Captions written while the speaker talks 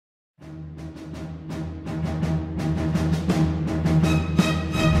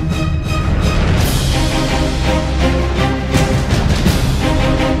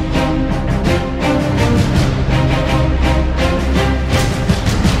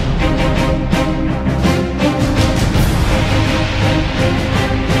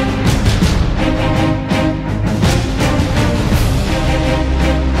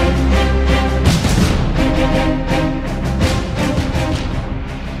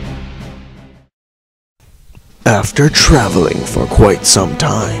After traveling for quite some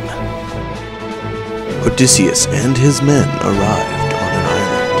time, Odysseus and his men arrived on an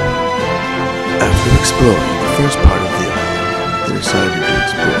island. After exploring the first part of the island, they decided to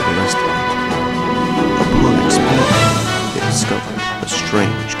explore the rest of it. Upon exploring, they discovered a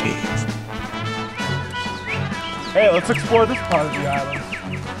strange cave. Hey, let's explore this part of the island.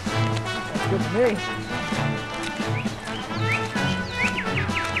 That's good to me.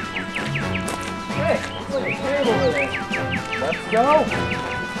 Hey, looks like a cave over there. Let's go.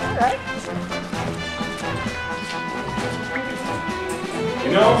 Alright.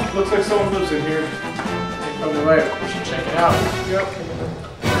 You know, looks like someone lives in here. Probably right. We should check it out. Yep.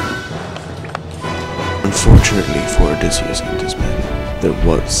 Unfortunately for Odysseus and his men, there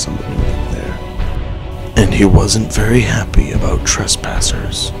was somebody living there. And he wasn't very happy about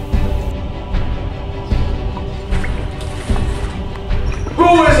trespassers.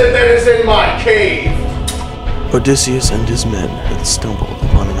 Who is it that is in my cave? Odysseus and his men had stumbled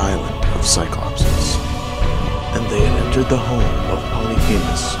upon an island of Cyclopses, and they had entered the home of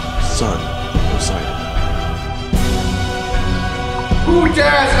Polyphemus, son of Poseidon. Who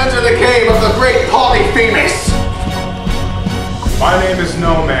dares enter the cave of the great Polyphemus? My name is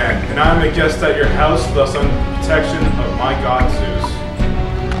No Man, and I am a guest at your house, thus under the protection of my god Zeus.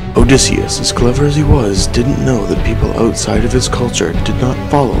 Odysseus, as clever as he was, didn't know that people outside of his culture did not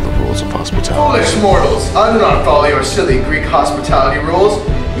follow the rules of hospitality. Foolish mortals, I do not follow your silly Greek hospitality rules.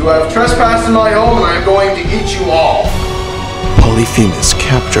 You have trespassed in my home, and I am going to eat you all. Polyphemus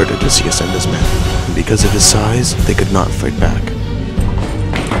captured Odysseus and his men, and because of his size, they could not fight back.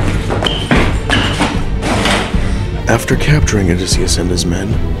 After capturing Odysseus and his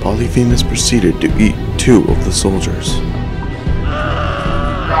men, Polyphemus proceeded to eat 2 of the soldiers.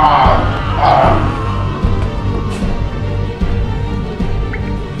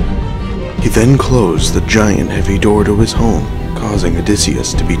 He then closed the giant heavy door to his home, causing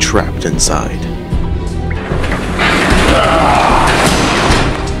Odysseus to be trapped inside.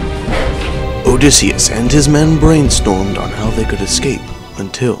 Odysseus and his men brainstormed on how they could escape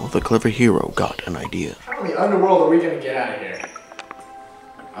until the clever hero got an idea. How in the underworld are we gonna get out of here?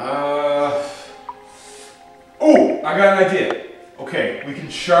 Oh, I got an idea. Okay, we can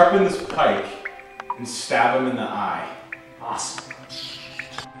sharpen this pike and stab him in the eye. Awesome.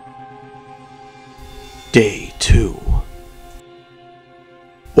 Day 2.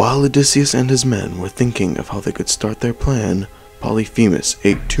 While Odysseus and his men were thinking of how they could start their plan, Polyphemus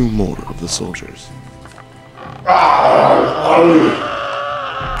ate 2 more of the soldiers.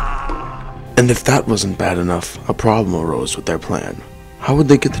 And if that wasn't bad enough, a problem arose with their plan. How would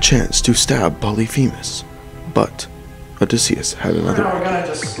they get the chance to stab Polyphemus? But Odysseus had another We're idea. gonna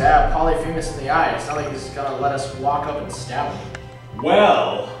just stab Polyphemus in the eye. It's not like he's gonna let us walk up and stab him.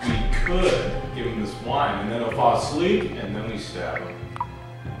 Well, we could give him this wine, and then he'll fall asleep, and then we stab him.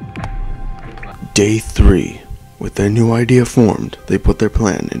 Day 3. With their new idea formed, they put their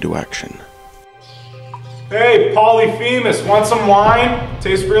plan into action. Hey, Polyphemus, want some wine?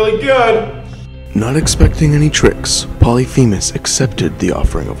 Tastes really good. Not expecting any tricks, Polyphemus accepted the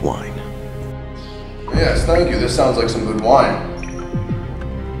offering of wine. Yes, thank you. This sounds like some good wine.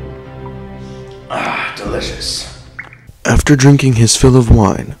 Ah, delicious. After drinking his fill of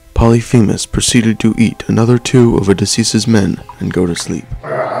wine, Polyphemus proceeded to eat another 2 of Odysseus' men and go to sleep.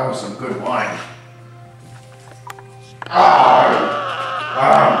 That was some good wine. I'm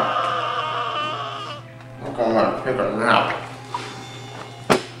gonna take a nap.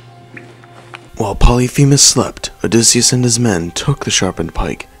 While Polyphemus slept, Odysseus and his men took the sharpened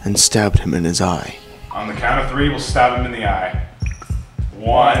pike and stabbed him in his eye. On the count of 3, we'll stab him in the eye.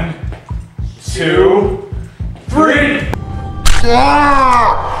 1, 2, 3!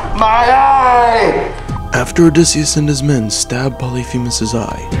 Ah! My eye! After Odysseus and his men stabbed Polyphemus'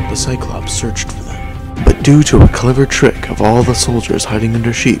 eye, the Cyclops searched for them. But due to a clever trick of all the soldiers hiding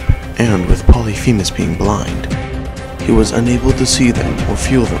under sheep, and with Polyphemus being blind, he was unable to see them or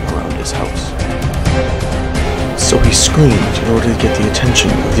feel them around his house. So he screamed in order to get the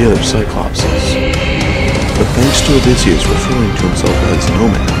attention of the other Cyclopses. But thanks to Odysseus referring to himself as No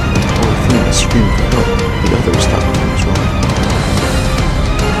Man, Polyphemus screamed for help. The others thought he was wrong.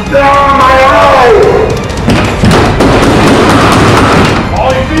 My eye!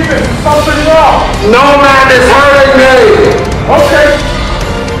 Polyphemus, something wrong! No man is hurting me! Okay!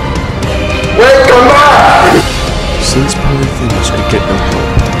 Wait, come back! Since Polyphemus could get no help,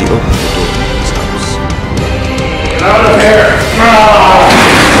 he opened the door to his house. Get out of here!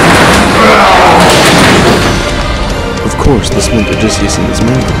 Of course, this meant Odysseus and his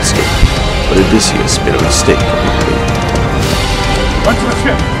men could escape, but Odysseus made a mistake already. Run to the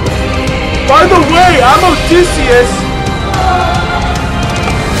ship! By the way, I'm Odysseus!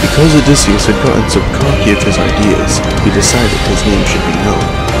 Because Odysseus had gotten so cocky of his ideas, he decided his name should be known.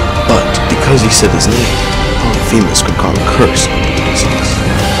 But because he said his name, Polyphemus could call a curse on Odysseus.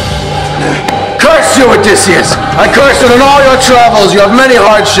 Curse you, Odysseus! I curse that in all your travels you have many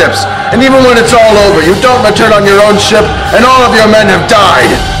hardships, and even when it's all over, you don't return on your own ship, and all of your men have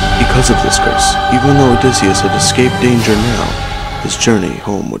died! Because of this curse, even though Odysseus had escaped danger now, his journey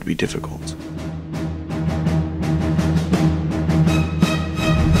home would be difficult.